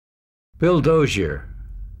Bill Dozier,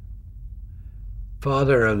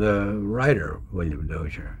 father of the writer William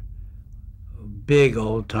Dozier, a big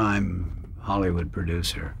old-time Hollywood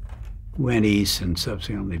producer, went east and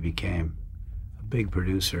subsequently became a big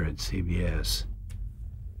producer at CBS.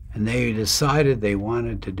 And they decided they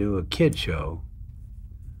wanted to do a kid show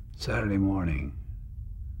Saturday morning,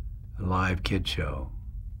 a live kid show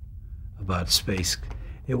about space.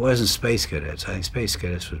 It wasn't Space Cadets. I think Space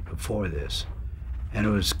Cadets was before this. And it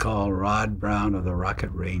was called Rod Brown of the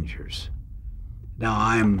Rocket Rangers. Now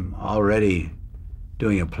I'm already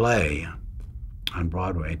doing a play on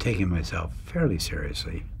Broadway, taking myself fairly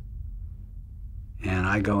seriously. And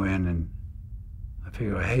I go in and I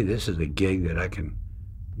figure, hey, this is a gig that I can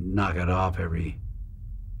knock it off every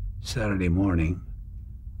Saturday morning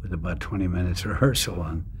with about 20 minutes rehearsal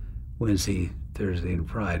on Wednesday, Thursday, and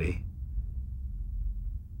Friday.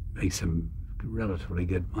 Make some relatively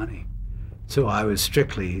good money. So I was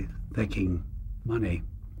strictly thinking money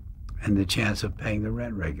and the chance of paying the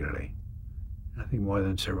rent regularly. Nothing more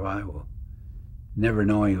than survival. Never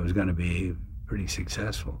knowing it was going to be pretty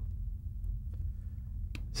successful.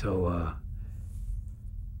 So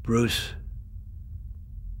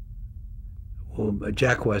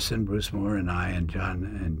Jack Weston, Bruce Moore, and I, and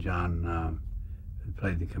John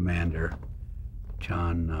played the commander.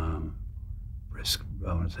 John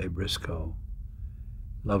I want to say Briscoe,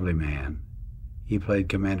 lovely man. He played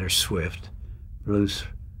Commander Swift. Bruce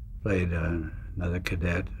played another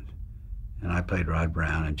cadet, and I played Rod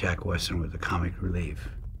Brown, and Jack Weston was the comic relief.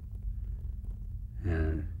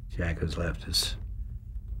 And Jack has left us.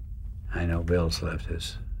 I know Bill's left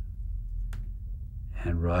us.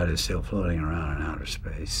 And Rod is still floating around in outer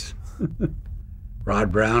space.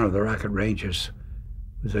 Rod Brown of the Rocket Rangers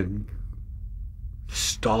was a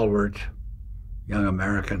stalwart young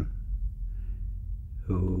American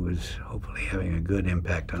who was hopefully having a good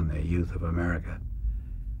impact on the youth of America.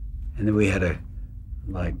 And then we had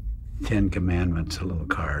like 10 commandments, a little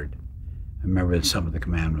card. I remember some of the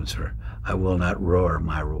commandments were, I will not roar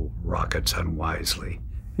my rockets unwisely,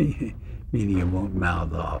 meaning you won't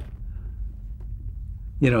mouth off.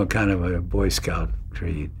 You know, kind of a Boy Scout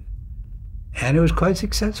treat. And it was quite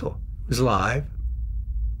successful. It was live.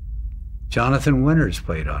 Jonathan Winters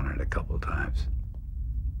played on it a couple of times.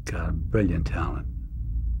 Got a brilliant talent.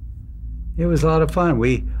 It was a lot of fun.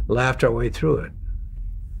 We laughed our way through it.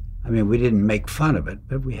 I mean, we didn't make fun of it,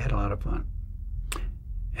 but we had a lot of fun.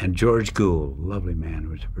 And George Gould, lovely man,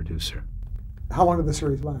 was a producer. How long did the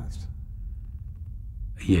series last?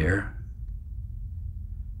 A year.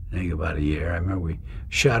 I think about a year. I remember we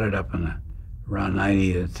shot it up in around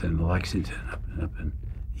 90th and Lexington, up in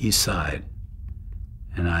East Side.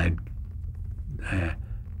 And I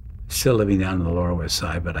still living down in the Lower West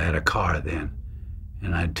Side, but I had a car then.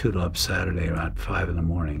 And I'd tootle up Saturday around 5 in the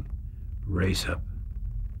morning, race up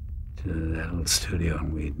to that little studio,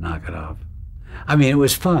 and we'd knock it off. I mean, it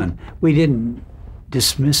was fun. We didn't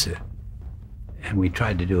dismiss it, and we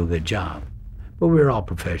tried to do a good job. But we were all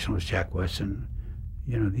professionals. Jack Weston,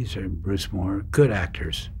 you know, these are Bruce Moore, good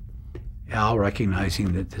actors, all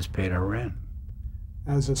recognizing that this paid our rent.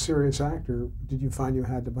 As a serious actor, did you find you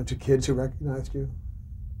had a bunch of kids who recognized you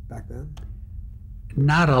back then?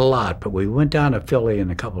 Not a lot, but we went down to Philly in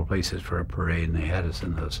a couple of places for a parade, and they had us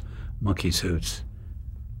in those monkey suits,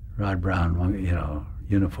 Rod Brown, you know,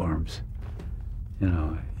 uniforms. You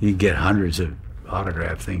know, you get hundreds of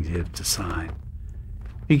autograph things you have to sign.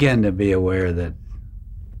 Began to be aware that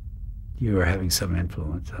you were having some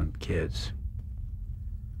influence on kids.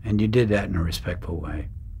 And you did that in a respectful way.